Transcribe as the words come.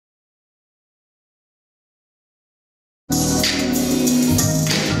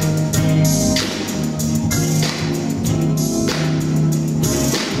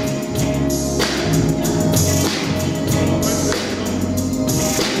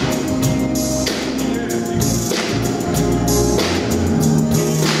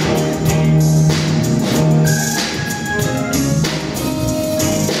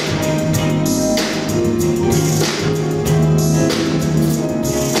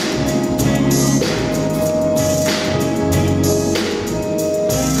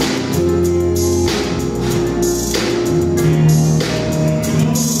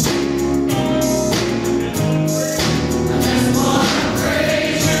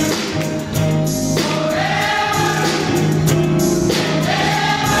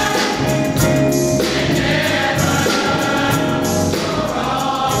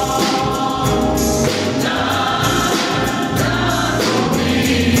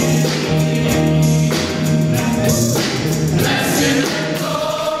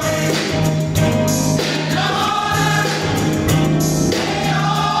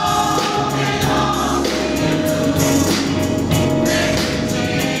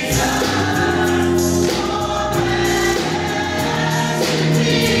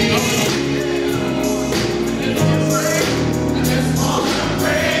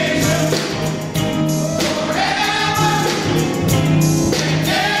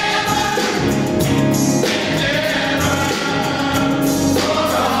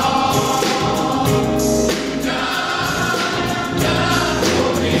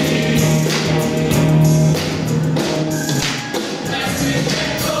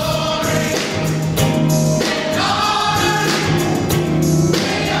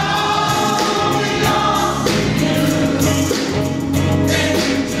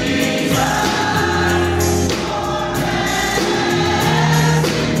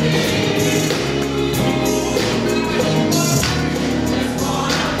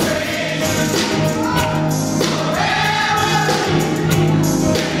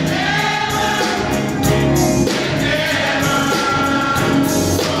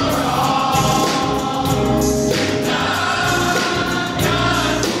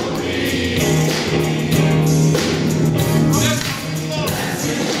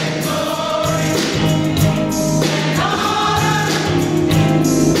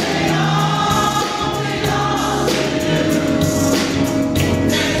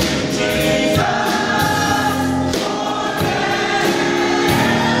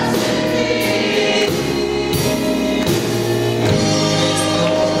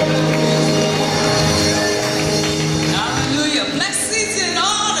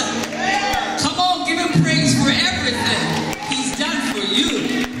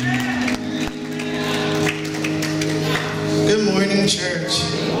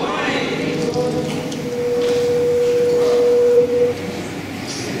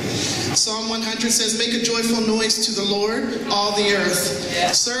100 says, make a joyful noise to the Lord, all the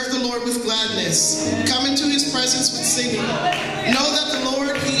earth. Serve the Lord with gladness. Come into his presence with singing. Know that the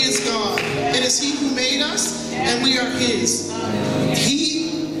Lord, he is God. It is he who made us, and we are his.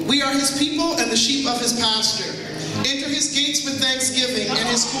 We are his people and the sheep of his pasture. Enter his gates with thanksgiving and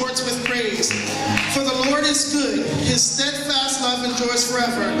his courts with praise. For the Lord is good. His steadfast love endures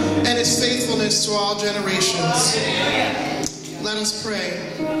forever, and his faithfulness to all generations. Let us pray.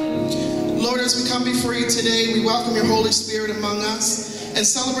 Lord, as we come before you today, we welcome your Holy Spirit among us and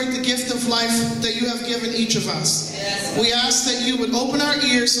celebrate the gift of life that you have given each of us. We ask that you would open our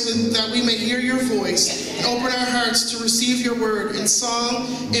ears so that we may hear your voice, and open our hearts to receive your word in song,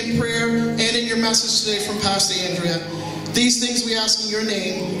 in prayer, and in your message today from Pastor Andrea. These things we ask in your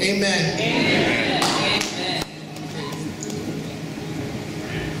name. Amen. Amen.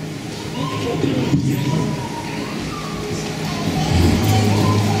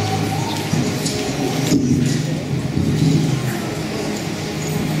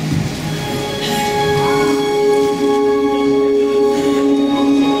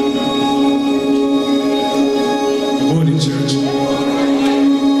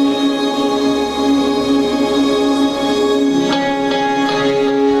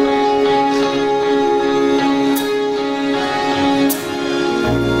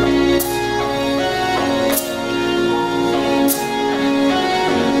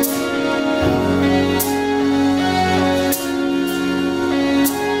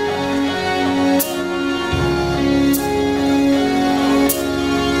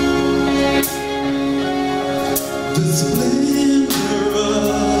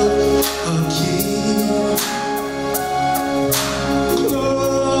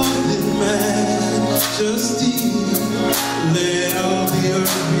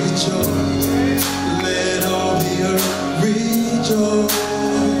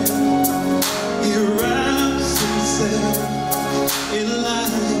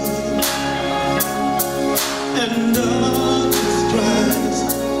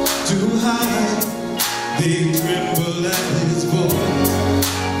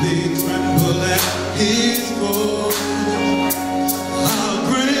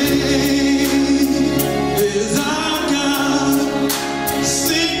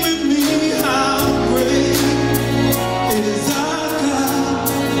 Sing with me, how great is our God.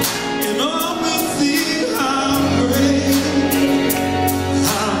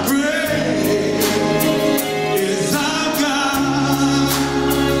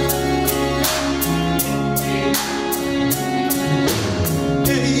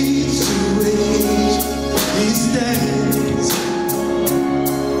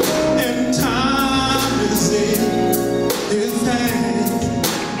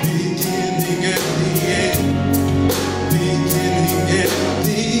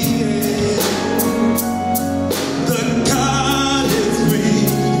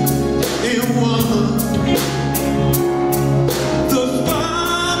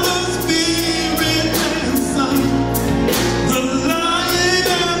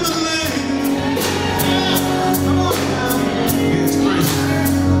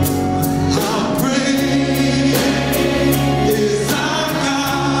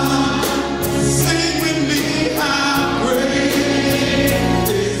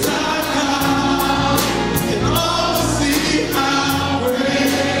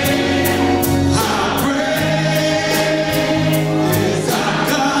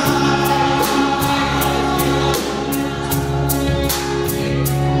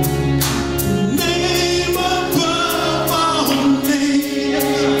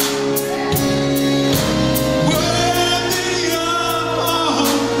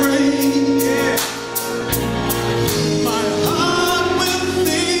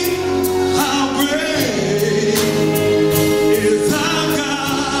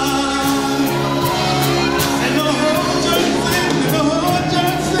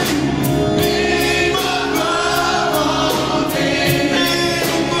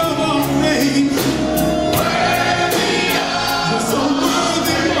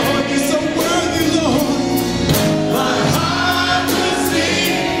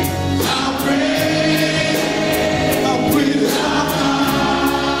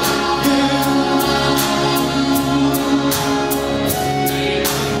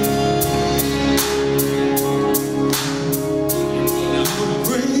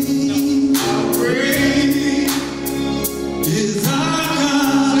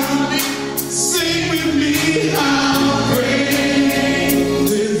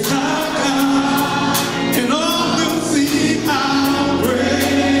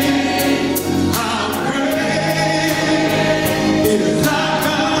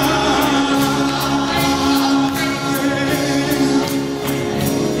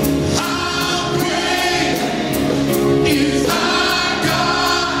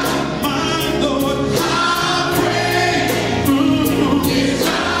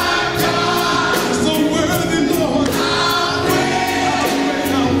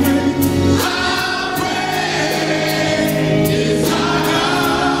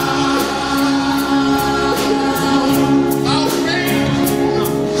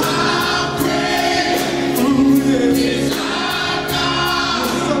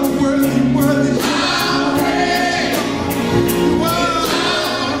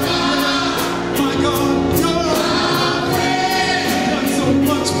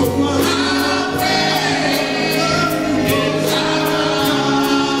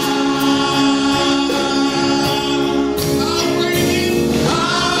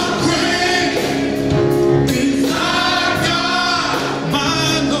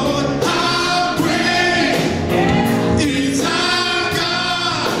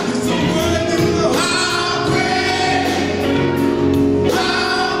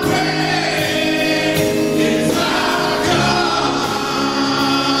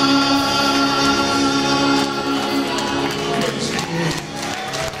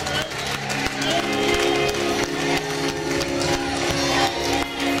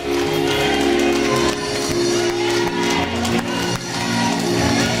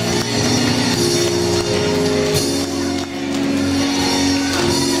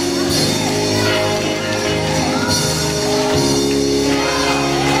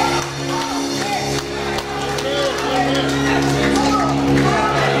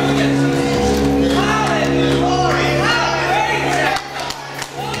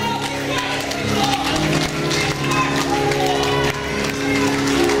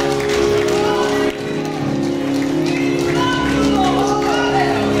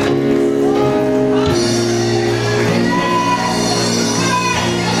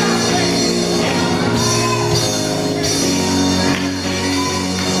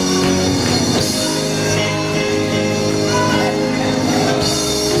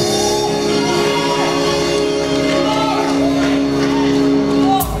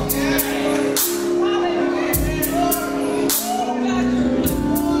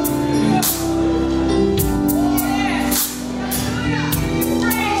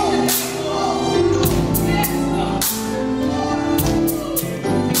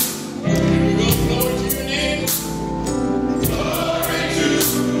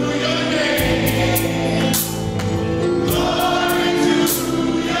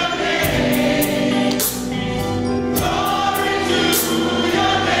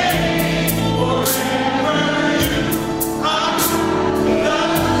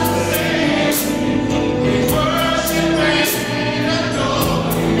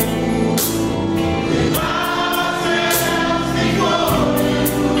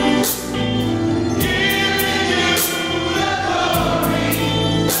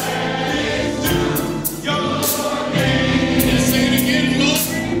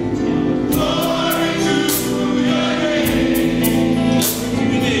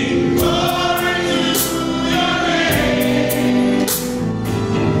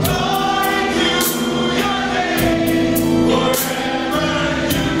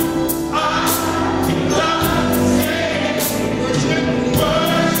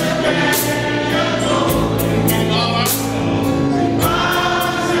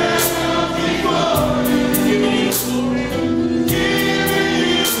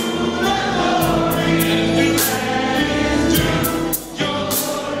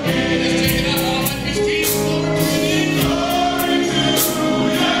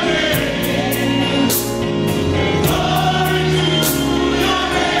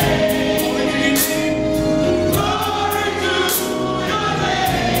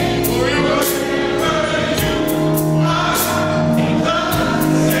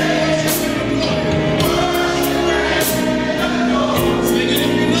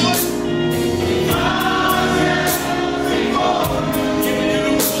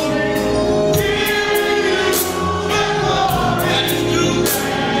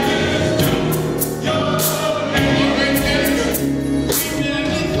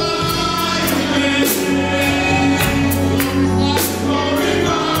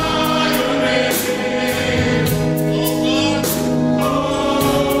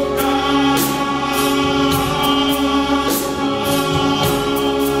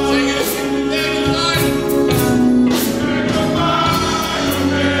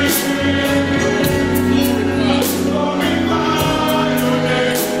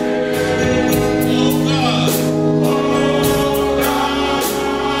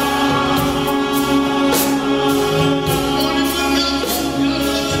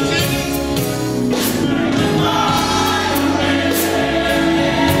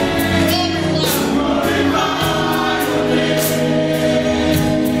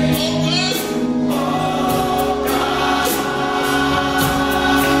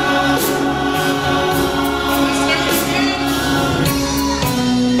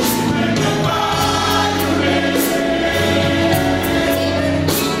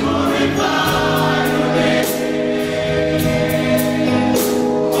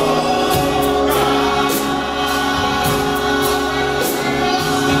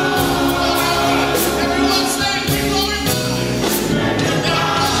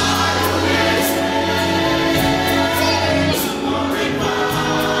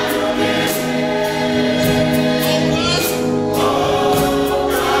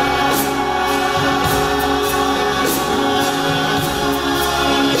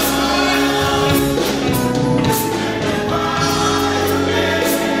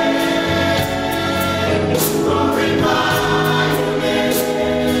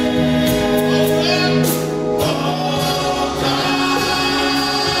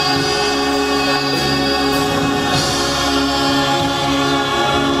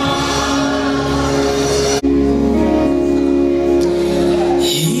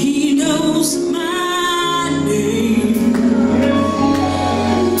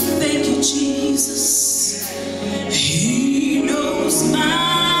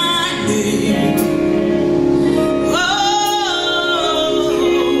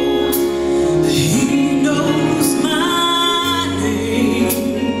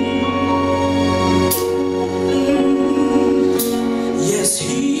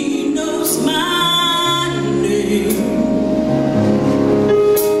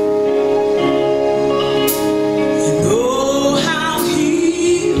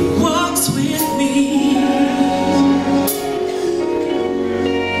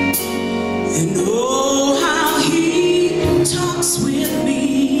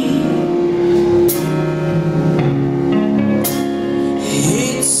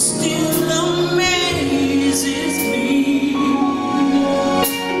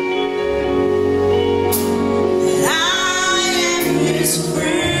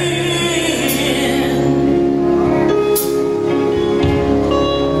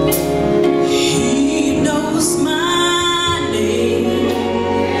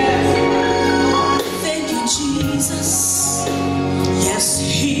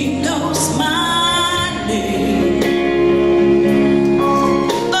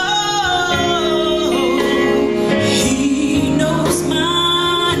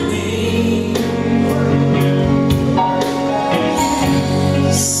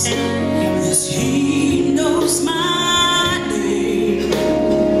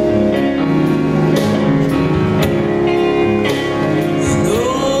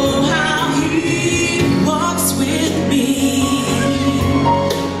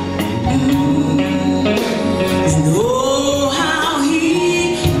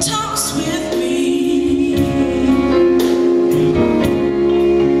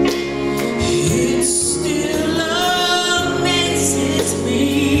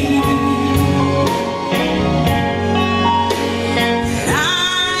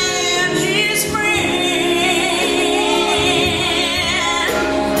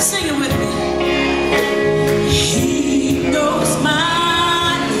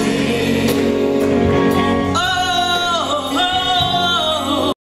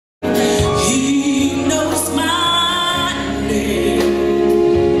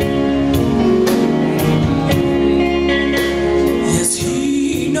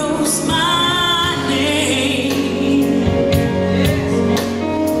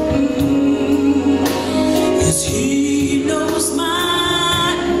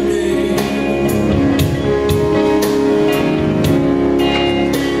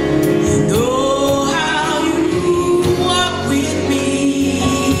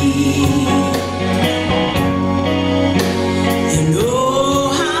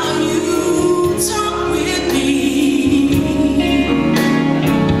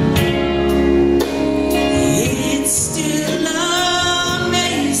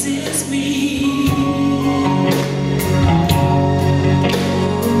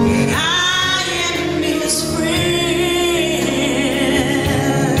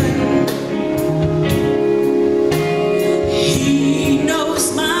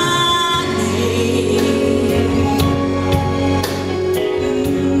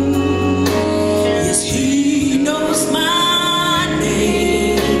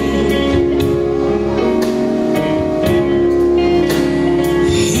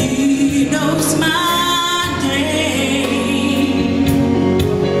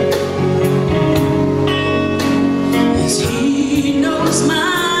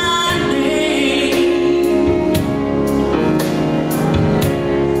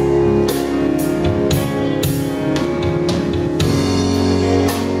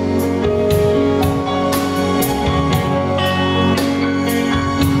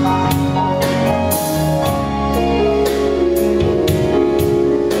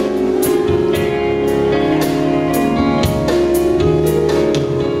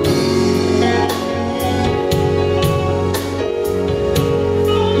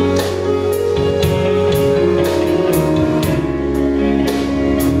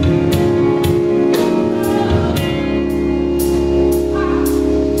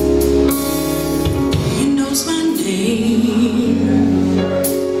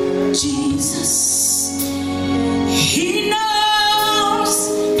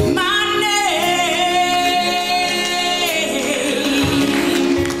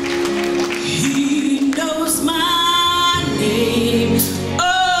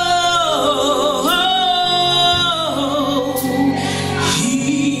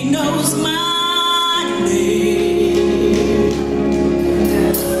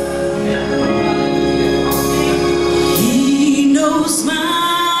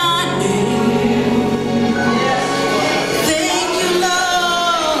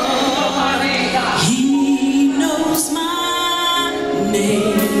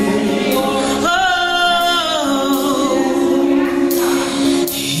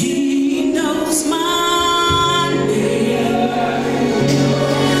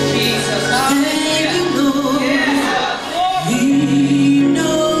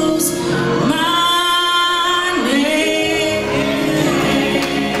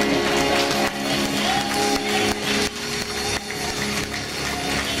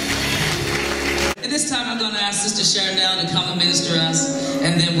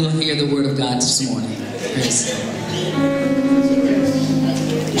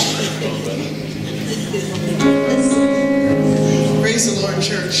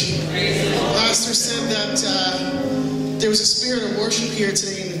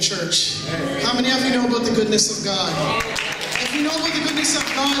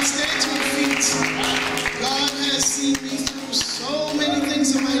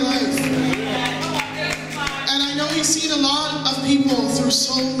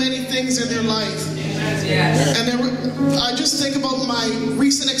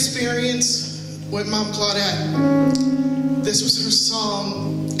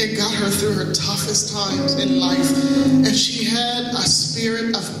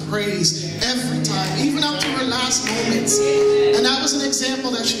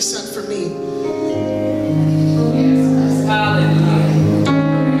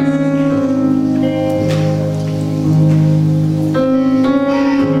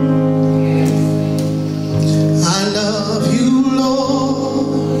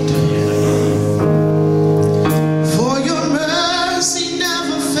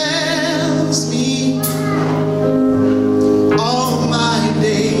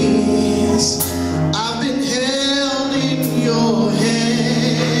 I've been held in your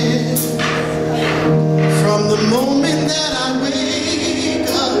hand.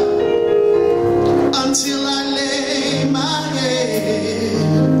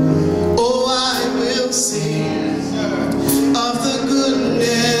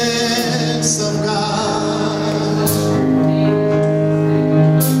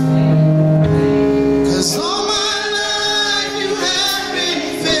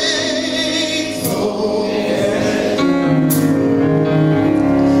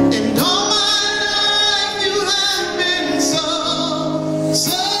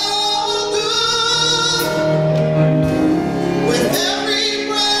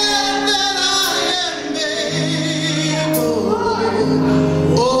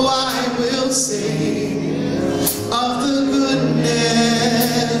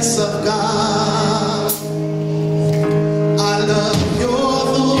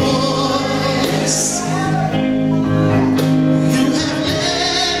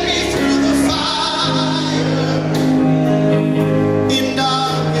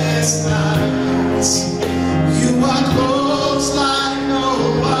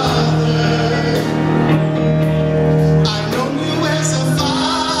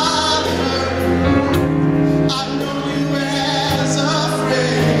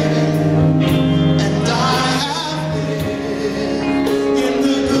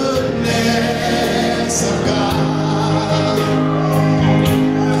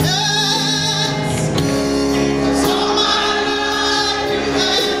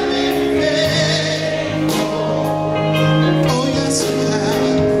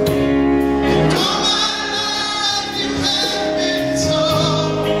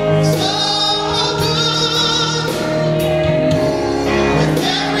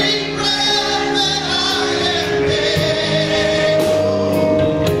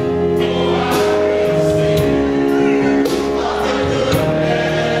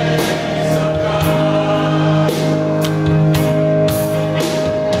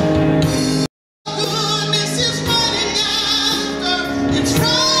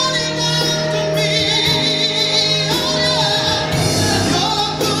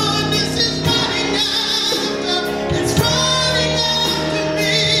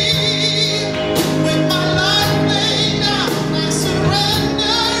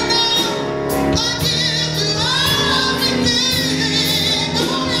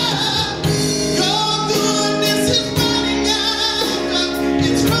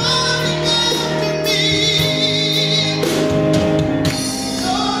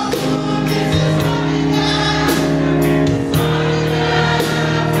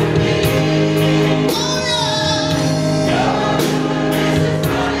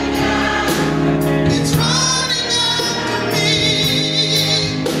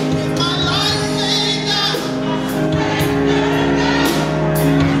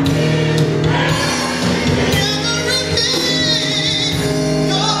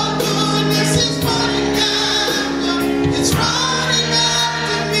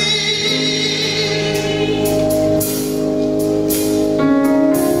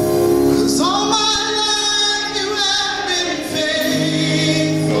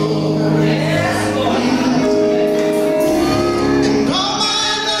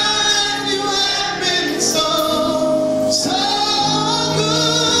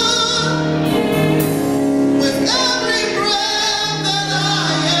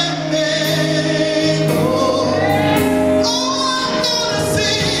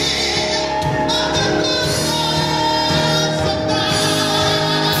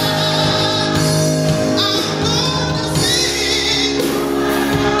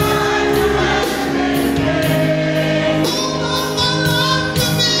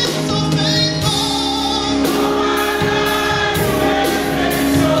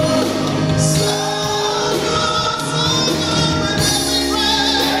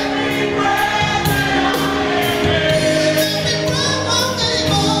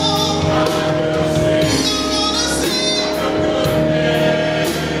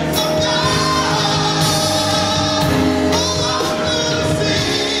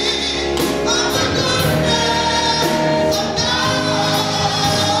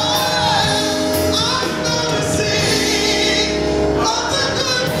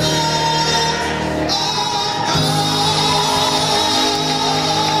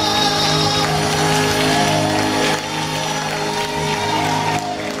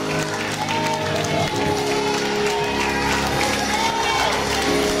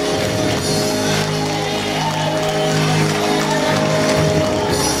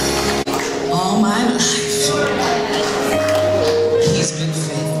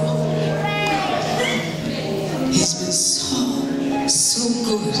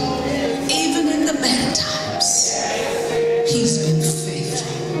 good. Even in the bad times, he's been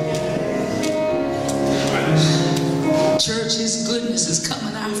faithful. Church, his goodness is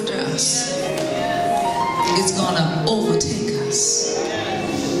coming after us. It's going to overtake us.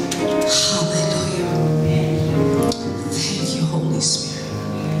 Hallelujah. Thank you, Holy Spirit.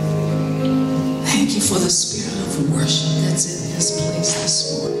 Thank you for the spirit of worship that's in this place this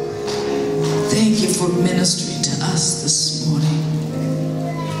morning. Thank you for ministering to us this morning.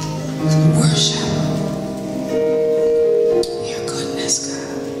 Worship your goodness, God.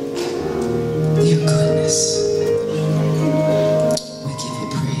 Your goodness. We give you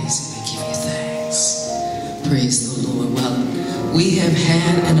praise and we give you thanks. Praise the Lord. Well, we have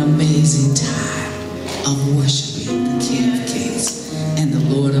had an amazing time of worshiping the King of Kings and the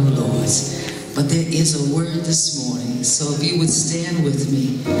Lord of Lords. But there is a word this morning. So if you would stand with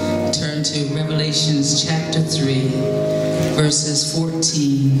me, turn to Revelations chapter 3, verses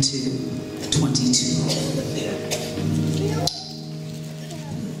 14 to 22.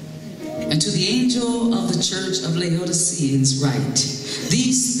 And to the angel of the church of Laodiceans write,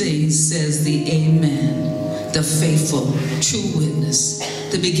 these things says the Amen, the faithful, true witness,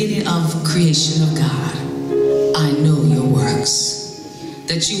 the beginning of creation of God. I know your works,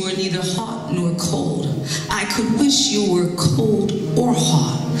 that you are neither hot nor cold. I could wish you were cold or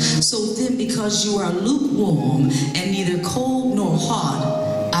hot. So then, because you are lukewarm and neither cold nor hot,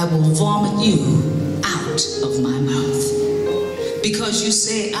 I will vomit you out of my mouth. Because you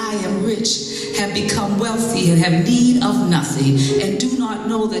say, I am rich, have become wealthy, and have need of nothing, and do not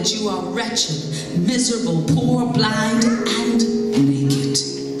know that you are wretched, miserable, poor, blind, and naked.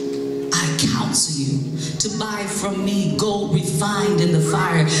 I counsel you to buy from me gold refined in the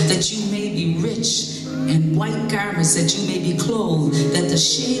fire, that you may be rich, and white garments, that you may be clothed, that the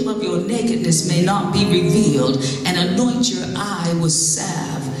shame of your nakedness may not be revealed, and anoint your eye with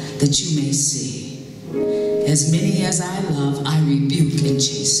salve, that you may see. As many as I love, I rebuke and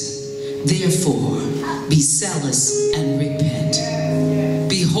chasten. Therefore, be zealous and repent.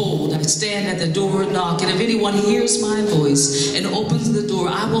 Behold, I stand at the door and knock, and if anyone hears my voice and opens the door,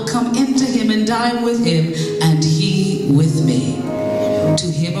 I will come into him and dine with him, and he with me. To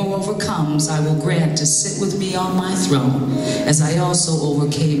him who overcomes, I will grant to sit with me on my throne, as I also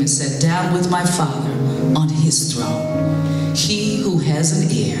overcame and sat down with my Father on his throne. He who has an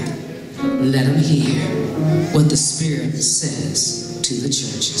ear, let him hear what the Spirit says to the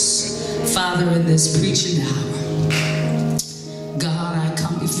churches. Father, in this preaching hour, God, I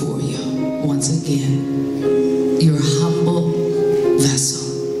come before you once again, your humble vessel.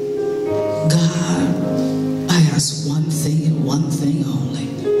 God, I ask one thing and one thing only.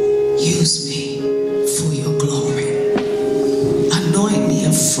 Use me for your glory. Anoint me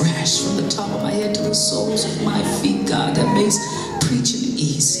afresh from the top of my head to the soles of my feet, God, that makes preaching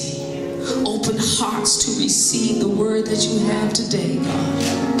easy. Open hearts to receive the word that you have today, God.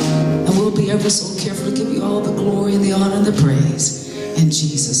 And we'll be ever so careful to give you all the glory and the honor and the praise. In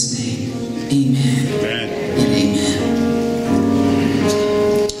Jesus' name, amen. Amen. And amen.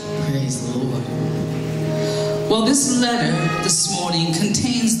 Praise the Lord. Well, this letter this morning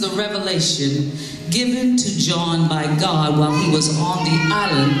contains the revelation given to John by God while he was on the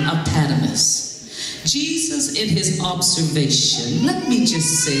island of Patmos. Jesus, in his observation, let me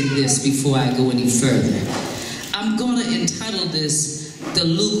just say this before I go any further. I'm going to entitle this The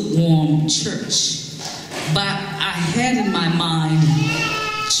Lukewarm Church. But I had in my mind,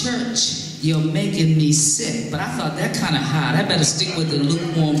 church, you're making me sick. But I thought that kind of hot. I better stick with the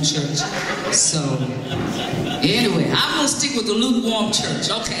lukewarm church. So, anyway, I'm going to stick with the lukewarm church.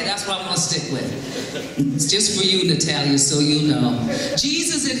 Okay, that's what I'm going to stick with. It's just for you, Natalia, so you know.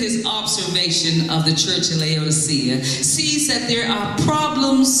 Jesus, in his observation of the church in Laodicea, sees that there are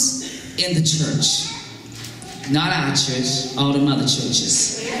problems in the church. Not our church, all them other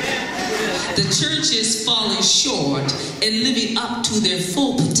churches. The church is falling short and living up to their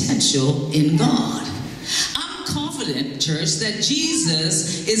full potential in God. I'm confident, church, that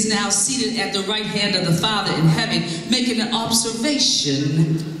Jesus is now seated at the right hand of the Father in heaven, making an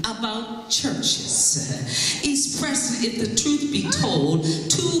observation about churches. East Preston, if the truth be told,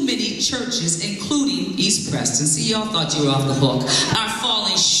 too many churches, including East Preston, see, y'all thought you were off the hook, are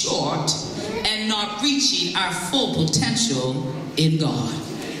falling short and not reaching our full potential in God.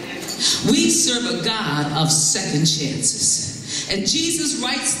 We serve a God of second chances. And Jesus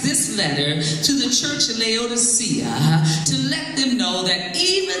writes this letter to the church in Laodicea to let them know that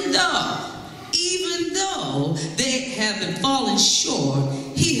even though they have been falling short,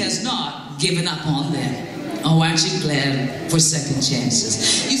 he has not given up on them. Oh, aren't you glad for second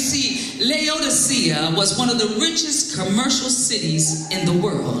chances? You see, Laodicea was one of the richest commercial cities in the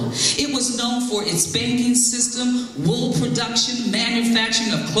world. It was known for its banking system, wool production,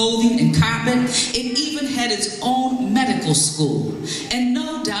 manufacturing of clothing and carpet. It even had its own medical school. And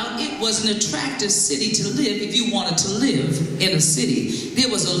no doubt it was an attractive city to live if you wanted to live in a city. There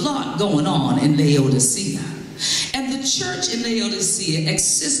was a lot going on in Laodicea. And the church in Laodicea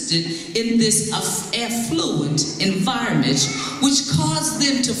existed in this affluent environment, which caused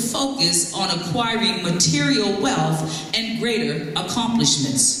them to focus on acquiring material wealth and greater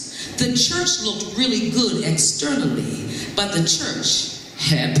accomplishments. The church looked really good externally, but the church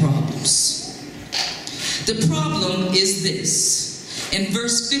had problems. The problem is this. In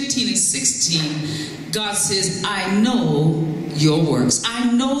verse 15 and 16, God says, I know your works. I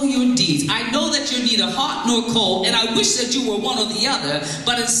know your deeds. I know that you're neither hot nor cold, and I wish that you were one or the other,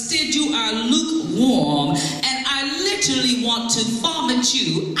 but instead you are lukewarm, and I literally want to vomit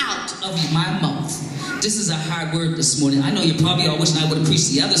you out of my mouth. This is a hard word this morning. I know you probably all wish I would have preached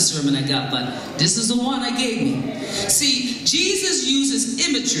the other sermon I got, but this is the one I gave me. See, Jesus uses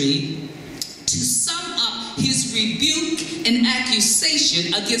imagery to sum up his rebuke and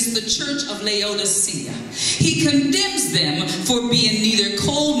accusation against the church of Laodicea. He condemns them for being neither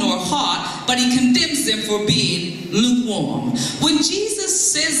cold nor hot, but he condemns them for being lukewarm. When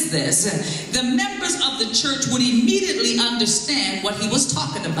Jesus says this, the members of the church would immediately understand what he was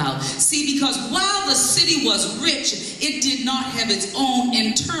talking about. See, because while the city was rich, it did not have its own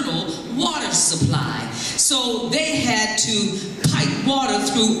internal water supply. So they had to pipe water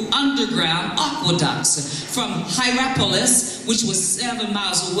through underground aqueducts. From Hierapolis, which was 7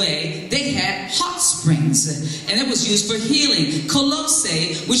 miles away, they had hot springs, and it was used for healing.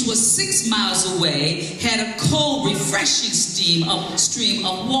 Colossae, which was 6 miles away, had a cold, refreshing stream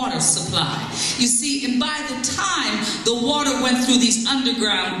of water supply. You see, and by the time the water went through these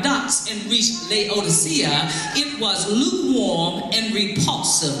underground ducts and reached Laodicea, it was lukewarm and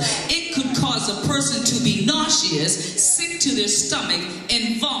repulsive. It could cause a person to be nauseous, sick to their stomach,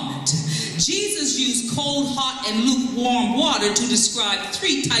 and vomit. Jesus used cold, hot, and lukewarm water to describe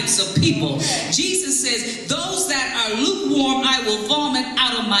 3 types of people. Jesus says, those that are lukewarm, I will vomit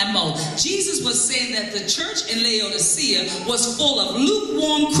out of my mouth. Jesus was saying that the church in Laodicea was full of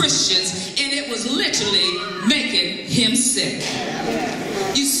lukewarm Christians, and it was literally making him sick.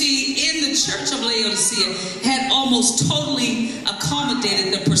 You see, in the church of Laodicea had almost totally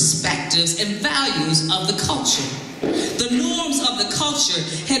accommodated the perspectives and values of the culture. The norms of the culture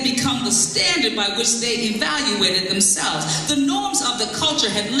had become the standard by which they evaluated themselves. The norms of the culture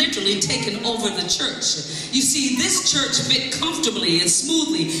had literally taken over the church. You see, this church fit comfortably and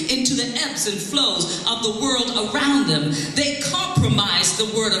smoothly into the ebbs and flows of the world around them. They compromised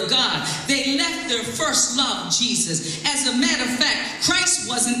the Word of God. They left their first love, Jesus. As a matter of fact, Christ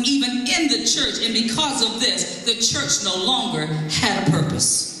wasn't even in the church, and because of this, the church no longer had a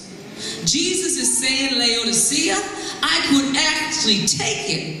purpose. Jesus is saying, Laodicea, I could actually take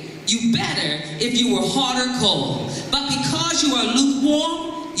it. You better if you were hot or cold. But because you are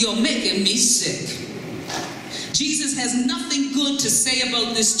lukewarm, you're making me sick. Jesus has nothing good to say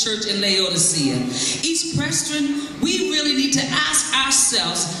about this church in Laodicea. East Preston, we really need to ask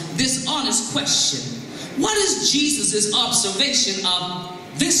ourselves this honest question. What is Jesus' observation of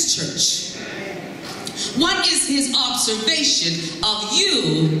this church? What is his observation of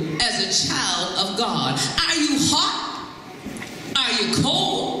you as a child of God? Are you hot? Are you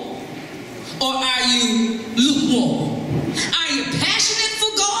cold? Or are you lukewarm? Are you passionate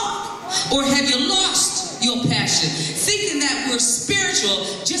for God? Or have you lost your passion, thinking that we're spiritual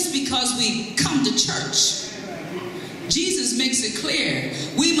just because we come to church? Jesus makes it clear.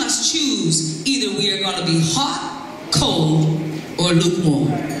 We must choose. Either we are going to be hot, cold, or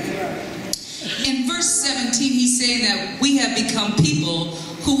lukewarm. In verse 17, he's saying that we have become people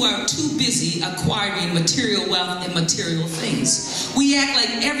who are too busy acquiring material wealth and material things. We act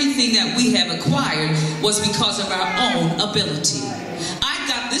like everything that we have acquired was because of our own ability. I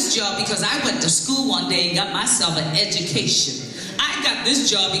got this job because I went to school one day and got myself an education. I got this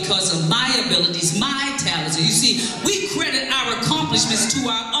job because of my abilities, my talents. You see, we credit our accomplishments to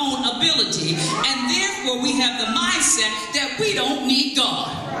our own ability, and therefore we have the mindset that we don't need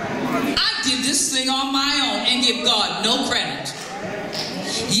God. I did this thing on my own and give God no credit.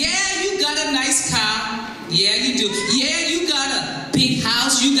 Yeah, you got a nice car. Yeah, you do. Yeah, you got a big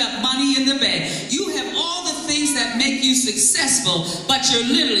house. You got money in the bank. You have all the things that make you successful, but you're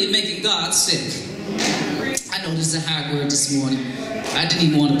literally making God sick. I know this is a hard word this morning. I didn't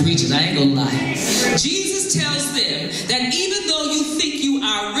even want to preach it. I ain't gonna lie. Jesus tells them that even though you think you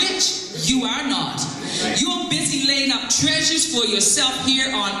are rich, you are not. You're busy laying up treasures for yourself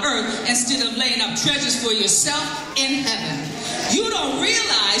here on earth instead of laying up treasures for yourself in heaven. You don't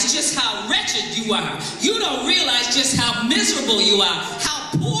realize just how wretched you are. You don't realize just how miserable you are,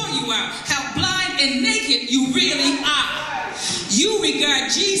 how poor you are, how blind and naked you really are. You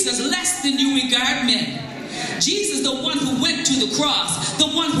regard Jesus less than you regard men. Jesus, the one who went to the cross, the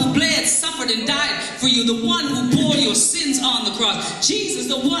one who bled, suffered, and died for you, the one who bore your sins on the cross. Jesus,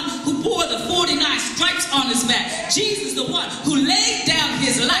 the one who bore the 49 stripes on his back. Jesus, the one who laid down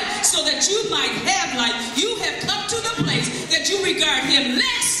his life so that you might have life. You have come to the place that you regard him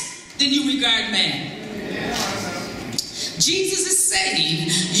less than you regard man. Jesus is saying,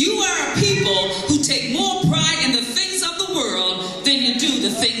 you are a people who take more pride in the things of the world than you do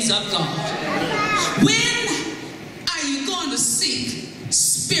the things of God. When are you going to seek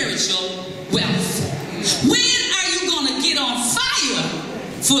spiritual wealth? When are you going to get on fire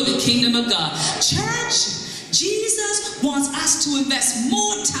for the kingdom of God? Church, Jesus wants us to invest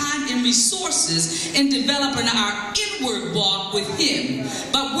more time and resources in developing our inward walk with him.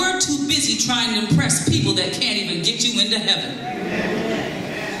 But we're too busy trying to impress people that can't even get you into heaven.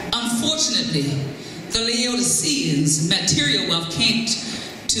 Unfortunately, the Laodiceans' material wealth came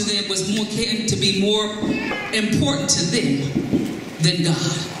to them to be more important to them than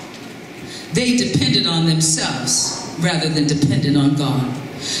God. They depended on themselves rather than dependent on God.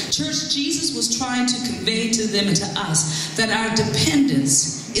 Church, Jesus was trying to convey to them and to us that our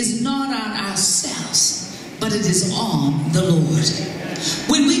dependence is not on ourselves, but it is on the Lord.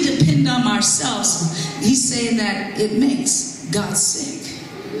 When we depend on ourselves, he's saying that it makes God sick.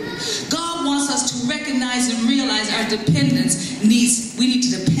 God wants us to recognize and realize our dependence we need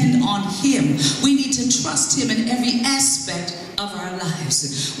to depend on him. We need to trust him in every aspect of our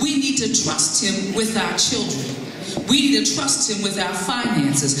lives. We need to trust him with our children. We need to trust him with our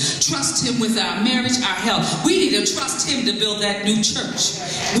finances, trust him with our marriage, our health. We need to trust him to build that new church.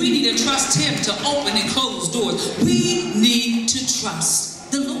 We need to trust him to open and close doors. We need to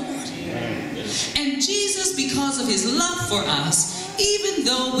trust the Lord. And Jesus, because of his love for us, even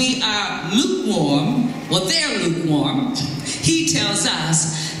though we are lukewarm, well, they're lukewarm, he tells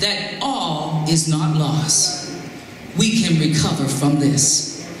us that all is not lost. We can recover from this.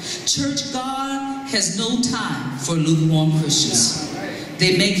 Church, God has no time for lukewarm Christians.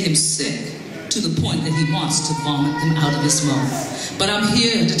 They make him sick to the point that he wants to vomit them out of his mouth. But I'm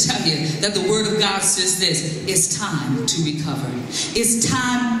here to tell you that the word of God says this: it's time to recover. It's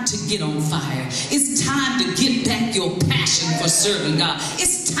time to get on fire. It's time to get back your passion for serving God.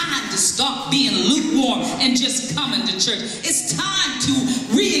 It's time to stop being lukewarm and just coming to church. It's time to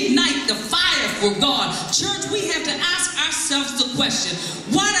reignite the fire for God. Church, we have to ask ourselves the question: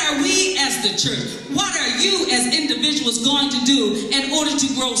 what are we as the church? What are you as individuals going to do in order to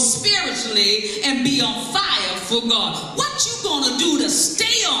grow spiritually and be on fire for God? What you gonna do to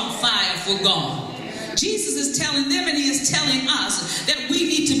stay on fire for God? Jesus is telling them, and he is telling us, that we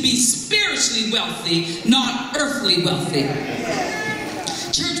need to be spiritually wealthy, not earthly wealthy.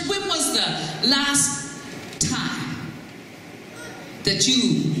 Church, when was the last time that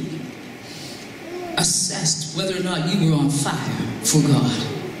you assessed whether or not you were on fire for God?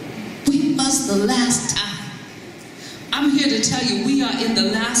 When was the last time? I'm here to tell you, we are in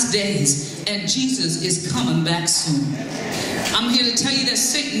the last days, and Jesus is coming back soon. I'm here to tell you that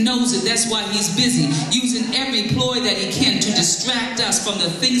Satan knows it. That's why he's busy using every ploy that he can to distract us from the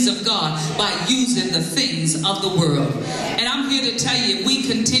things of God by using the things of the world. And I'm here to tell you, if we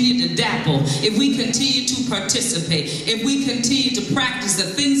continue to dabble, if we continue to participate, if we continue to practice the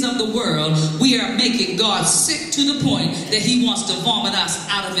things of the world, we are making God sick to the point that he wants to vomit us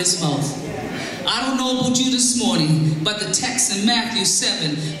out of his mouth. I don't know about you this morning, but the text in Matthew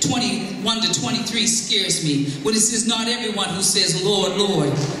 7:21 to 23 scares me. When it says, not everyone who says, Lord,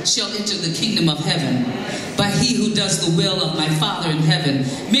 Lord, shall enter the kingdom of heaven, but he who does the will of my Father in heaven.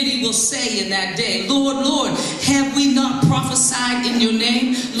 Many will say in that day, Lord, Lord, have we not prophesied in your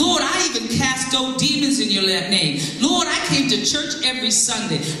name? Lord, I even cast out demons in your name. Lord, I came to church every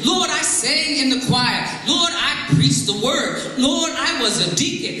Sunday. Lord, I sang in the choir. Lord, I preached the word. Lord, I was a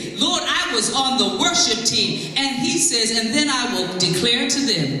deacon. Lord, I was on the worship team. And he says, and then I will declare to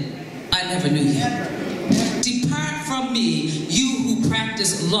them, I never knew you. Depart from me, you who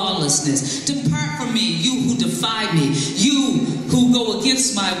practice lawlessness. Depart from me, you who defy me. You who go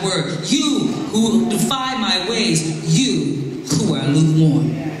against my word. You who defy my ways. You who are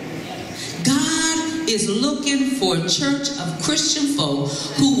lukewarm. God is looking for a church of Christian folk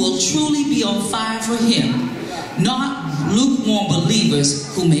who will truly be on fire for him, not lukewarm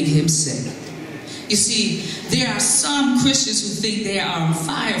believers who make him sick. You see, there are some Christians who think they are on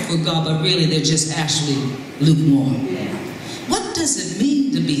fire for God, but really they're just actually lukewarm. What does it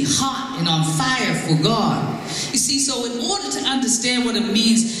mean to be hot and on fire for God? You see, so in order to understand what it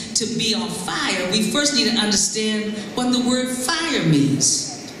means to be on fire, we first need to understand what the word fire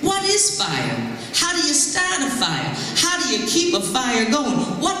means. What is fire? How do you start a fire? How do you keep a fire going?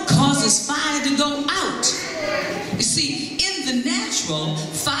 What causes fire to go out? You see, in the natural,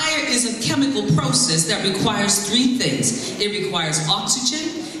 fire is a chemical process that requires three things. It requires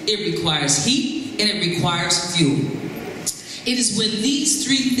oxygen, it requires heat, and it requires fuel. It is when these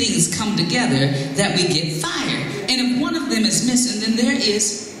three things come together that we get fire. And if one of them is missing, then there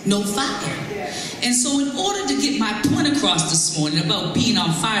is no fire. And so in order to get my point across this morning about being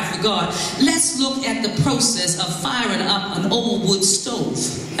on fire for God, let's look at the process of firing up an old wood stove.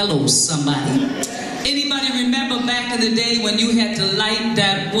 Hello, somebody. Anybody remember back in the day when you had to light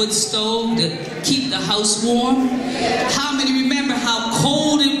that wood stove to keep the house warm? How many remember how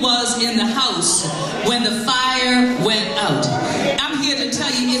cold it was in the house when the fire went out? I'm here to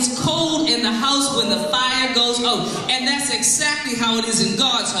tell you it's cold in the house when the fire goes out. And that's exactly how it is in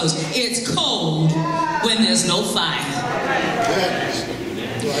God's house. It's cold when there's no fire.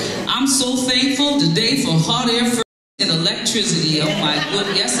 I'm so thankful today for hot air and electricity. Oh my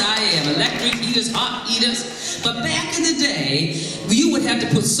goodness, yes I am. Electric heaters, hot heaters. But back in the day, you would have to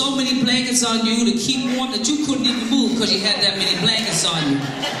put so many blankets on you to keep warm that you couldn't even move because you had that many blankets on you.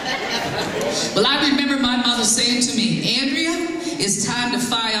 Well, I remember my mother saying to me, Andrea, it's time to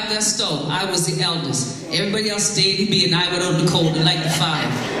fire up that stove. I was the eldest. Everybody else stayed in bed and I went on the cold to light the fire.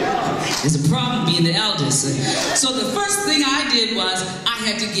 There's a problem being the eldest. So the first thing I did was I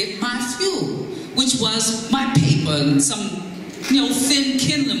had to get my fuel, which was my paper and some, thin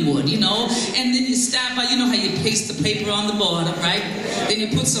kindling wood, and then you start by, how you paste the paper on the bottom, right? Then you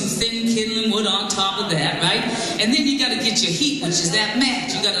put some thin kindling wood on top of that, right? And then you got to get your heat, which is that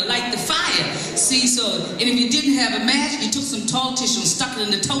match. You got to light the fire. See, and if you didn't have a match, you took some tall tissue and stuck it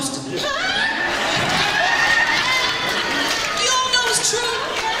in the toaster. You all know it's true.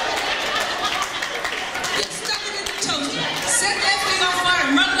 You stuck it in the toaster, set that thing on fire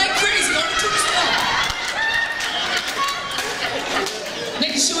and run like crazy on the toaster.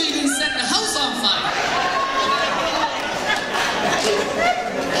 Making sure you didn't set the house on fire.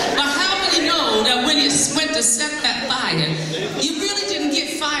 But how many know that when you went to set that fire, you really didn't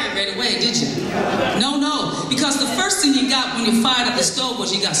get fire right away, did you? No, because the first thing you got when you fired up the stove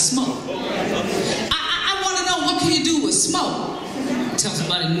was you got smoke. I want to know, what can you do with smoke? Tell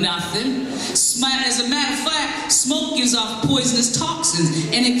somebody nothing. As a matter of fact, smoke gives off poisonous toxins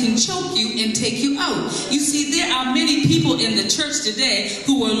and it can choke you and take you out. You see, there are many people in the church today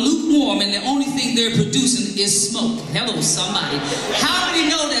who are lukewarm and the only thing they're producing is smoke. Hello, somebody. How many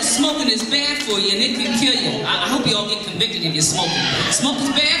know that smoking is bad for you and it can kill you? I hope you all get convicted if you're smoking. Smoke is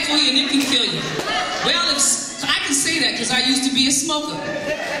bad for you and it can kill you. Well, I can say that because I used to be a smoker.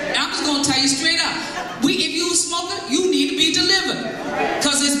 And I'm just going to tell you straight up. If you're a smoker, you need to be delivered.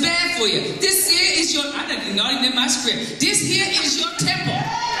 Because it's bad for you. This here is your, I didn't not even in my script. This here is your temple.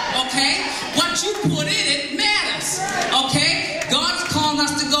 Okay? What you put in it matters. Okay? God's calling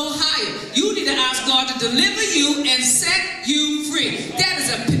us to go higher. You need to ask God to deliver you and set you free. That is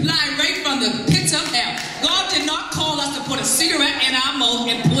a line right from the pits of hell. God did not call us to put a cigarette in our mouth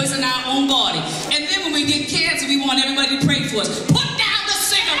and poison our own body. And then when we get cancer, we want everybody to pray for us. Put down the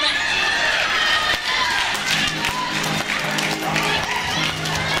cigarette.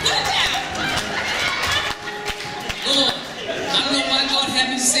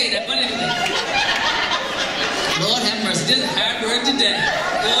 Say that, but anyway. Lord have mercy. This is a hard word today.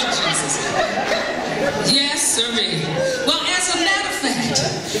 Lord Jesus. Yes, sirree. Well, as a matter of fact,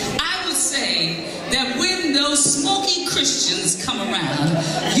 I would say that when those smoky Christians come around,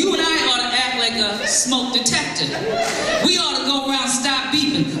 you and I ought to act like a smoke detector. We ought to go around and stop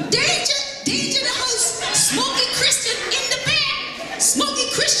beeping. Danger! Danger in the house! Smoky Christian in the back! Smoky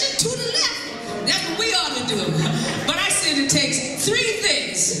Christian to the left! That's what we ought to do. But I said it takes three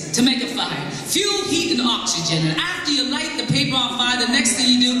things to make a fire. Fuel, heat, and oxygen. And after you light the paper on fire, the next thing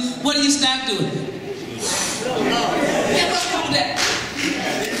you do, what do you start doing? Yeah, what's wrong with that?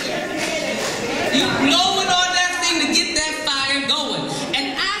 You blowing on that thing to get that fire going.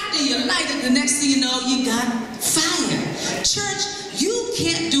 And after you light it, the next thing you know, you got fire. Church, you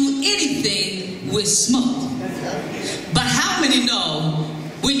can't do anything with smoke. But how many know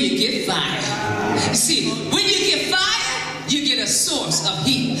when you get fire? You see, when you get fire, you get a source of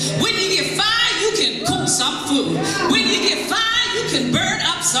heat. When you get fire, you can cook some food. When you get fire, you can burn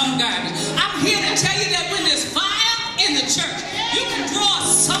up some garbage. I'm here to tell you that when there's fire in the church, you can draw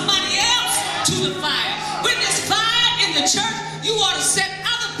somebody else to the fire. When there's fire in the church, you ought to set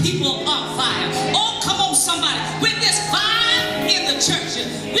other people on fire. Oh, come on, somebody. When there's fire in the church,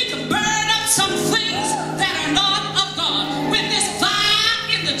 we can burn up some things that are not of God. When there's fire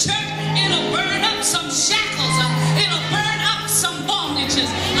in the church, it'll burn up some shackles. It'll burn up some bondages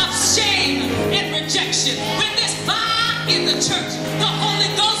of shame and rejection. When there's fire in the church, the Holy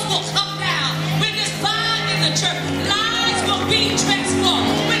Ghost will come down. When there's fire in the church, lives will be transformed.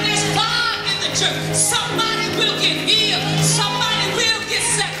 When there's fire in the church, somebody will get healed. Somebody will get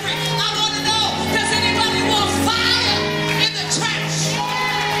set free. I want to know, does anybody want fire in the church?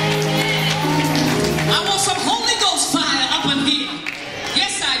 I want some Holy Ghost fire up in here.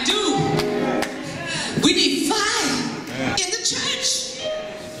 Yes, I do. We need fire in the church.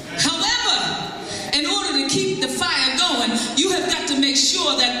 However, in order to keep the fire going, you have got to make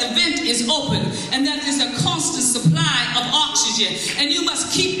sure that the vent is open and that there's a constant supply of oxygen. And you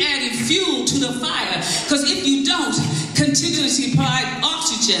must keep adding fuel to the fire, because if you don't continuously provide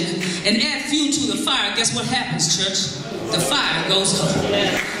oxygen and add fuel to the fire, guess what happens, church? The fire goes up.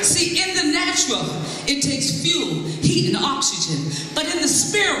 See, in the natural, it takes fuel, heat, and oxygen. But in the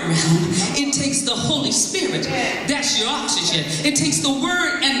spirit realm, it takes the Holy Spirit. That's your oxygen. It takes the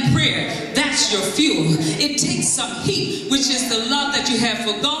word and prayer. That's your fuel. It takes some heat, which is the love that you have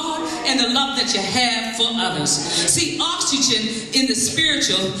for God and the love that you have for others. See, oxygen in the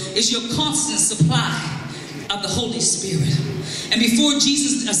spiritual is your constant supply of the Holy Spirit. And before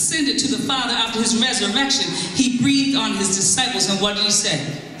Jesus ascended to the Father after his resurrection, he breathed on his disciples, and what did he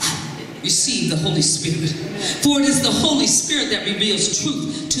say? Receive the Holy Spirit. For it is the Holy Spirit that reveals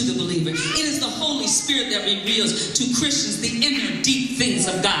truth to the believer. It is the Holy Spirit that reveals to Christians the inner deep things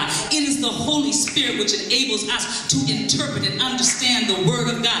of God. It is the Holy Spirit which enables us to interpret and understand the Word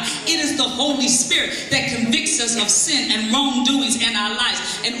of God. It is the Holy Spirit that convicts us of sin and wrongdoings in our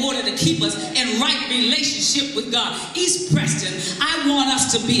lives in order to keep us in right relationship with God. East Preston, I want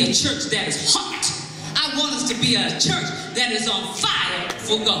us to be a church that is hot. I want us to be a church that is on fire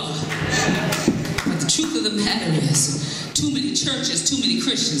for God. But the truth of the matter is, too many churches, too many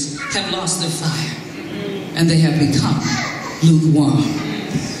Christians have lost their fire. And they have become lukewarm.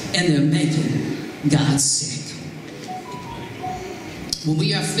 And they're making God sick. When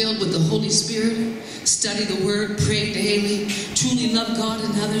we are filled with the Holy Spirit, study the Word, pray daily, truly love God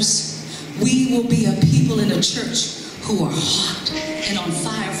and others, we will be a people in a church who are hot and on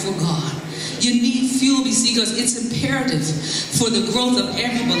fire for God. You need fuel, because it's imperative for the growth of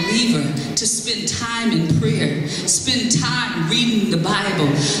every believer to spend time in prayer, spend time reading the Bible.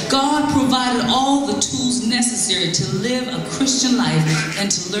 God provided all the tools necessary to live a Christian life and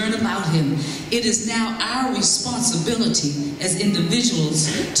to learn about Him. It is now our responsibility as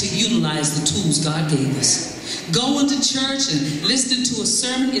individuals to utilize the tools God gave us. Going to church and listening to a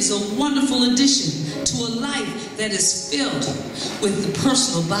sermon is a wonderful addition to a life that is filled with the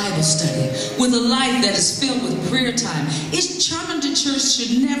personal Bible study, with a life that is filled with prayer time. Coming to church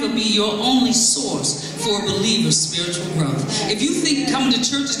should never be your only source for a believer's spiritual growth. If you think coming to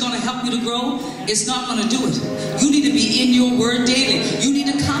church is going to help you to grow, it's not going to do it. You need to be in your word daily. You need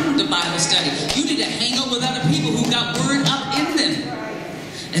to come to Bible study. You need to hang out with other people who got word up in them.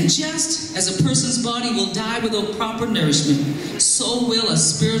 And just as a person's body will die without proper nourishment, so will a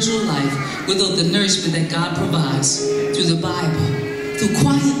spiritual life without the nourishment that God provides through the Bible, through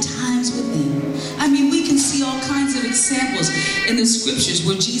quiet times with Him. I mean, we can see all kinds of examples in the scriptures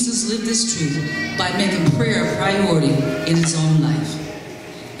where Jesus lived this truth by making prayer a priority in His own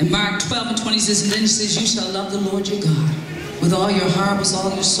life. And Mark 12:20 says, and then He says, you shall love the Lord your God with all your heart, with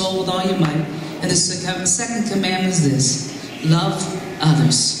all your soul, with all your might. And the second commandment is this: love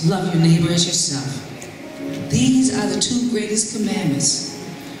others. Love your neighbor as yourself. These are the two greatest commandments.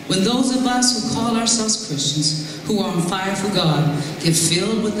 When those of us who call ourselves Christians, who are on fire for God, get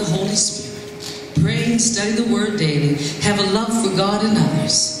filled with the Holy Spirit, pray and study the Word daily, have a love for God and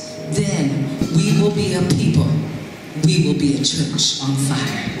others, then we will be a people. We will be a church on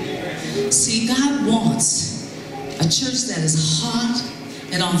fire. See, God wants a church that is hot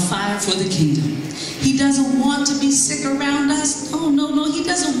and on fire for the kingdom. He doesn't want to be sick around us. Oh, no. He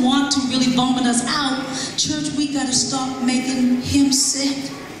doesn't want to really vomit us out. Church, we got to stop making Him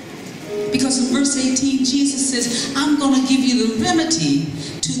sick. Because in verse 18, Jesus says, I'm going to give you the remedy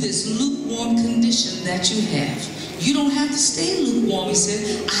to this lukewarm condition that you have. You don't have to stay lukewarm. He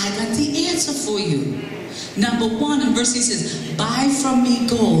said, I got the answer for you. Number 1 in verse 8 says, buy from me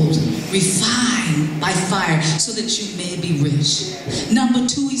gold, refined by fire, so that you may be rich. Number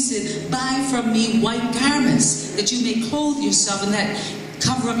 2, he said, buy from me white garments, that you may clothe yourself and that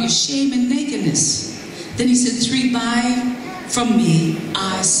cover up your shame and nakedness. Then he said, 3, buy from me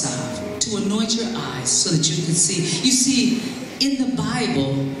eye salve, to to anoint your eyes so that you can see. You see, in the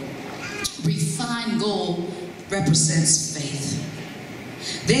Bible, refined gold represents faith.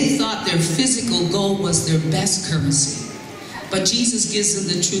 They thought their physical gold was their best currency. But Jesus gives them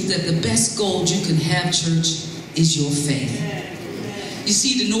the truth that the best gold you can have, church, is your faith. You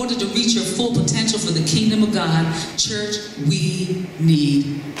see, in order to reach your full potential for the kingdom of God, church, we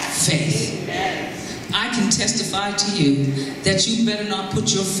need faith. I can testify to you that you better not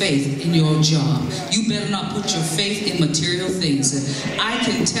put your faith in your job. You better not put your faith in material things. I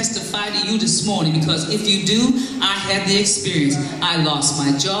can testify to you this morning because if you do, I had the experience. I lost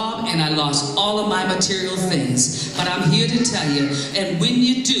my job and I lost all of my material things. But I'm here to tell you, and when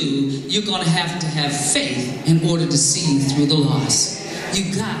you do, you're going to have faith in order to see through the loss.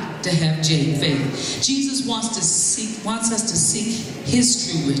 You got to have faith. Jesus wants us to seek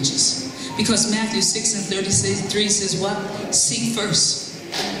his true riches. Because Matthew 6:33 says what? Seek first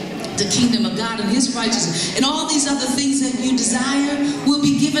the kingdom of God and his righteousness. And all these other things that you desire will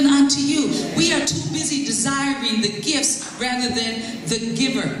be given unto you. We are too busy desiring the gifts rather than the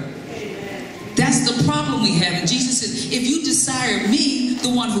giver. That's the problem we have. And Jesus says, if you desire me, the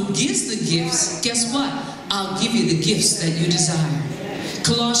one who gives the gifts, guess what? I'll give you the gifts that you desire.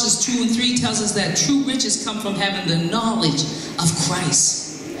 Colossians 2:3 tells us that true riches come from having the knowledge of Christ.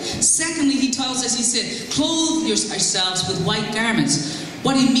 Secondly, he tells us, he said, clothe yourselves with white garments.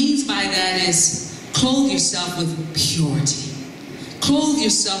 What he means by that is clothe yourself with purity. Clothe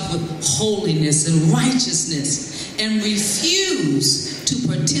yourself with holiness and righteousness and refuse to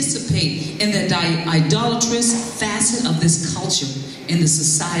participate in the idolatrous facet of this culture in the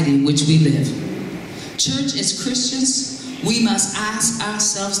society in which we live. Church, as Christians, we must ask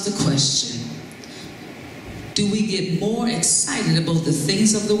ourselves the question, do we get more excited about the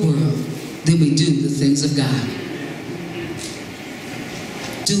things of the world than we do the things of God?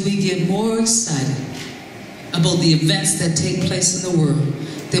 Do we get more excited about the events that take place in the world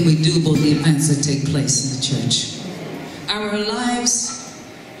than we do about the events that take place in the church? Are our lives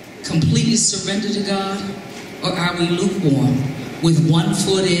completely surrendered to God, or are we lukewarm, with one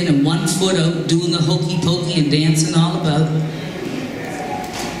foot in and one foot out, doing the hokey pokey and dancing all about?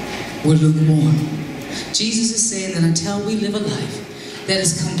 We're lukewarm. Jesus is saying that until we live a life that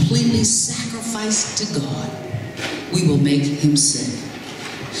is completely sacrificed to God, we will make him sick.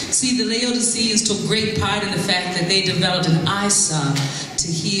 See, the Laodiceans took great pride in the fact that they developed an eye salve to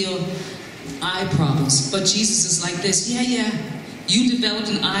heal eye problems. But Jesus is like this, yeah, you developed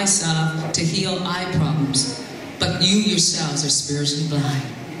an eye salve to heal eye problems, but you yourselves are spiritually blind.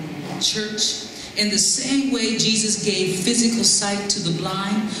 Church, in the same way Jesus gave physical sight to the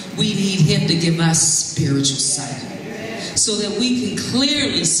blind, we need him to give us spiritual sight, so that we can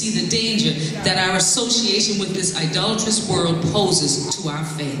clearly see the danger that our association with this idolatrous world poses to our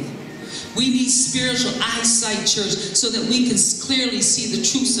faith. We need spiritual eyesight, church, so that we can clearly see the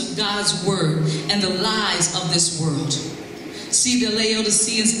truths of God's word and the lies of this world. See, the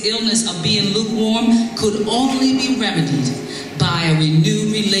Laodiceans' illness of being lukewarm could only be remedied by a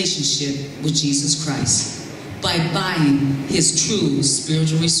renewed relationship with Jesus Christ, by buying his true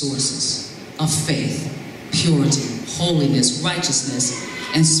spiritual resources of faith, purity, holiness, righteousness,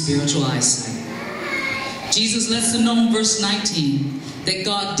 and spiritual eyesight. Jesus lets them know in verse 19 that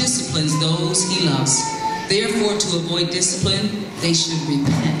God disciplines those he loves. Therefore, to avoid discipline, they should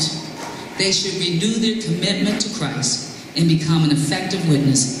repent. They should renew their commitment to Christ and become an effective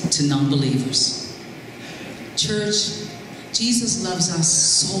witness to non-believers. Church, Jesus loves us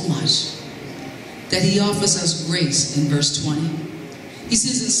so much that he offers us grace in verse 20. He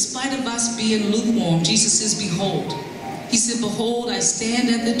says, in spite of us being lukewarm, Jesus says, behold. He said, behold, I stand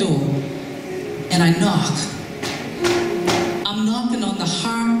at the door and I knock. I'm knocking on the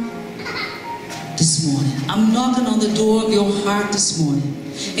heart this morning. I'm knocking on the door of your heart this morning.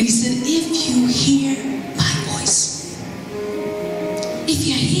 And he said, if you hear my voice, if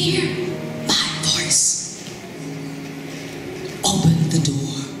you hear my voice, open the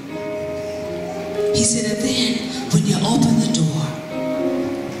door. He said, and then when you open the door,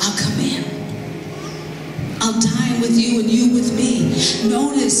 I'll come in. I'll dine with you and you with me.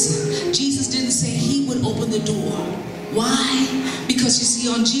 Notice, Jesus didn't say he would open the door. Why? Because you see,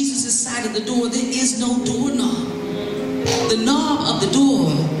 on Jesus' side of the door, there is no doorknob. The knob of the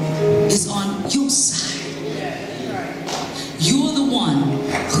door is on your side. You're the one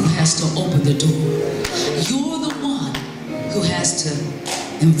who has to open the door. You're the one who has to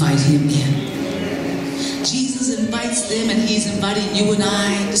invite him in. Jesus invites them, and he's inviting you and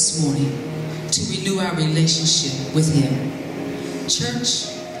I this morning to renew our relationship with him. Church,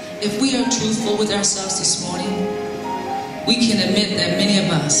 if we are truthful with ourselves this morning, we can admit that many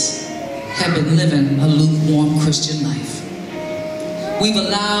of us have been living a lukewarm Christian life. We've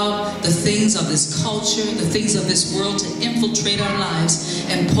allowed the things of this culture, the things of this world to infiltrate our lives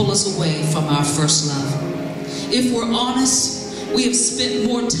and pull us away from our first love. If we're honest, we have spent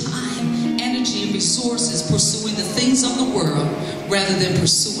more time, energy, and resources pursuing the things of the world rather than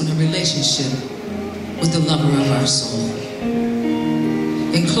pursuing a relationship with the lover of our soul.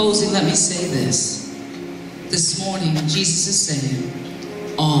 In closing, let me say this. This morning, Jesus is saying,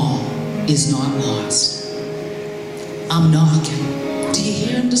 all is not lost. I'm knocking. Do you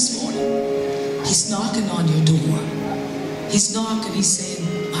hear him this morning? He's knocking on your door. He's knocking, he's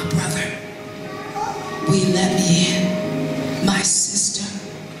saying, my brother, will you let me in? My sister,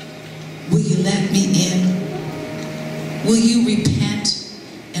 will you let me in? Will you repent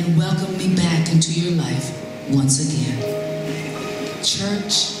and welcome me back into your life once again?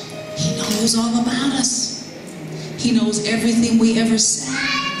 Church, he knows all about us. He knows everything we ever said.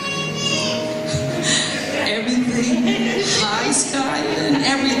 Everything high sky and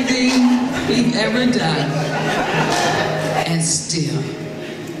everything we've ever done. And still,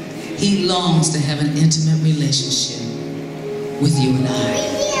 he longs to have an intimate relationship with you and I.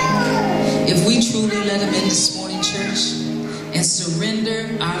 If we truly let him in this morning, church, and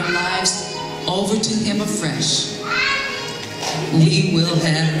surrender our lives over to him afresh, we will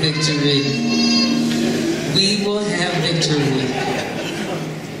have victory. We will have victory.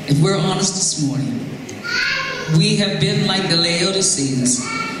 If we're honest this morning, we have been like the Laodiceans,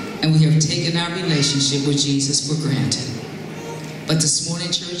 and we have taken our relationship with Jesus for granted. But this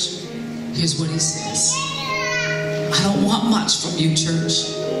morning, church, here's what he says. I don't want much from you, church.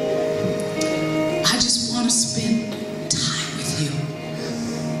 I just want to spend time with you.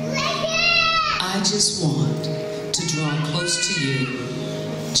 I just want to draw close to you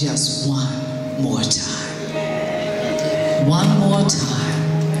just one more time. One more time.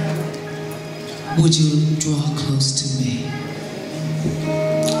 Would you draw close to me?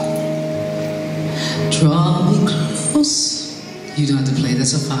 Draw me close. You don't have to play,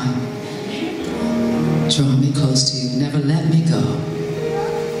 that's a fine. Draw me close to you. Never let me go.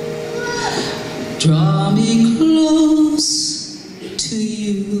 Draw me close to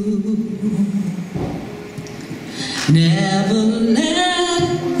you. Never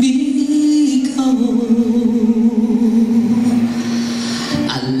let me go.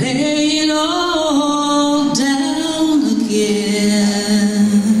 I lay it all down again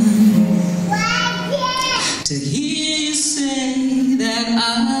to hear you say that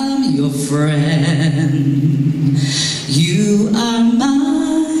I'm your friend. You are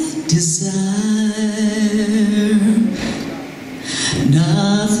my desire.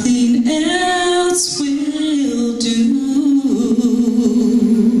 Nothing else will do.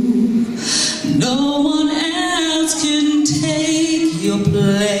 No one else can take your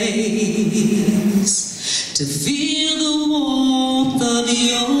place. To feel the warmth of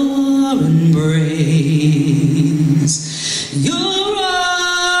your embrace. You're all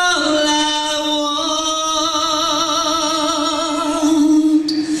I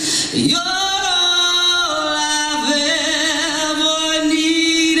want. You're all I've ever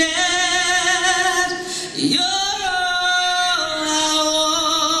needed. You're all I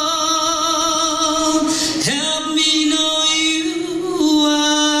want. Help me know you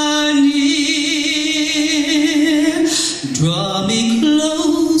are near. Draw me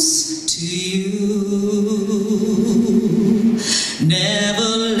close to you.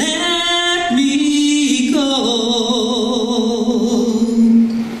 Never let me go.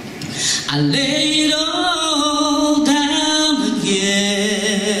 I lay it all down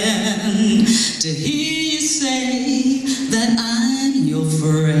again to hear you say that I'm your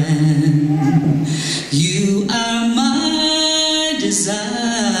friend. You are my desire.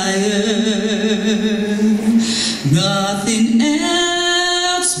 Nothing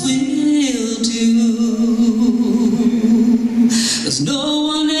else will do. 'Cause no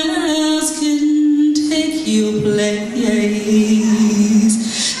one else can take your place.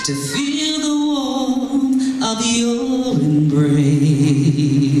 To feel the warmth of your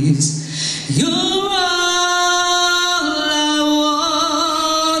embrace. You're all I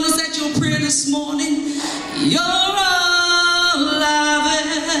want. Is that your prayer this morning? You're all I've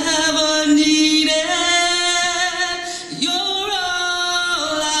ever needed. You're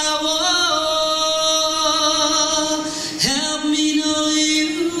all I want. Help me know you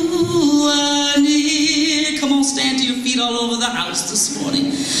are near. Come on, stand to your feet all over the house this morning.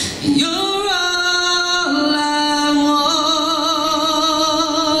 You're all I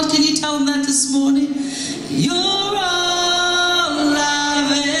want. Can you tell them that this morning? You're all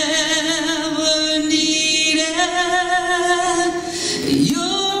I've ever needed.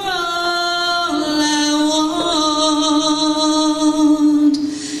 You're all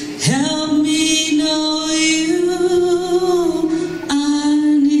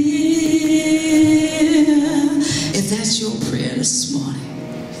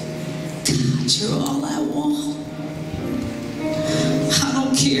God, you're all I want. I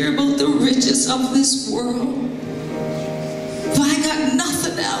don't care about the riches of this world. If I got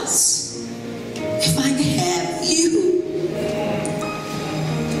nothing else, if I have you,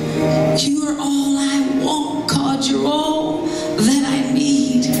 you are all I want, God. You're all that I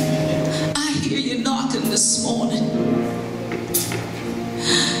need. I hear you knocking this morning,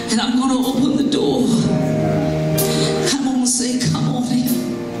 and I'm going to open the door. I'm going to say, come on in.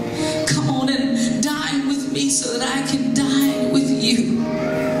 Come on and dine with me so that I can dine with you.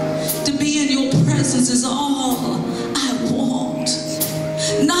 To be in your presence is all I want.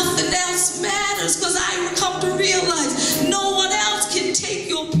 Nothing else matters, because I come to realize no one else can take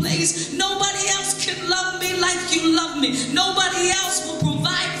your place. Nobody else can love me like you love me. Nobody else will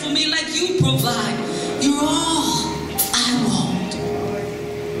provide for me like you provide. You're all I want.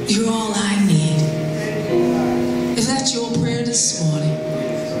 You're all I need. Is that your prayer this morning?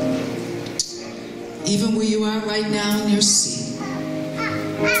 Even where you are right now in your seat,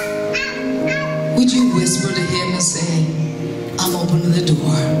 would you whisper to him and say, I'm opening the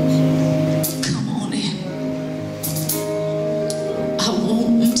door. Come on in.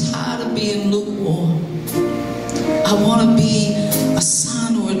 I'm tired of being lukewarm. I want to be a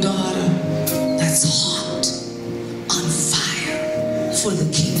son or a daughter that's hot, on fire for the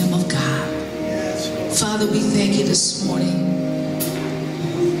kingdom of God. Father, we thank you this morning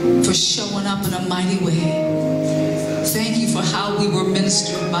for showing up in a mighty way. Thank you for how we were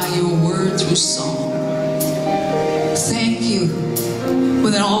ministered by your word through song. Thank you.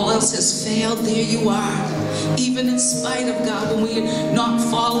 When all else has failed, there you are. Even in spite of God, when we're not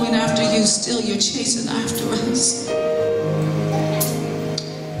following after you, still you're chasing after us.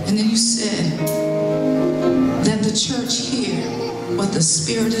 And then you said, let the church hear what the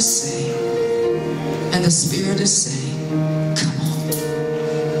Spirit is saying. And the Spirit is saying, come on.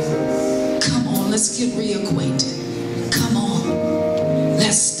 Come on, let's get reacquainted. Come on.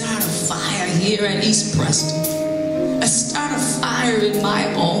 Let's start a fire here at East Preston. Let's start a fire in my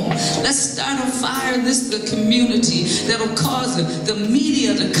home. Let's start a fire in the community that'll cause the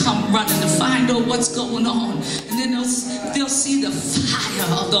media to come running to find out what's going on. And then they'll see the fire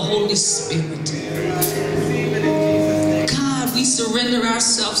of the Holy Spirit. God, we surrender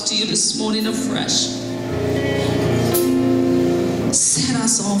ourselves to you this morning afresh. Set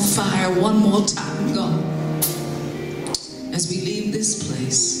us on fire one more time, God. As we leave this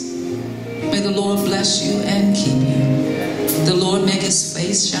place, may the Lord bless you and keep you. The Lord make his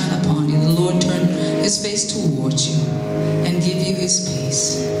face shine upon you. The Lord turn his face towards you and give you his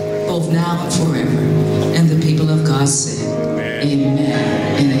peace, both now and forever. And the people of God said, amen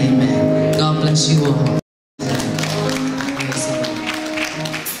and amen. God bless you all.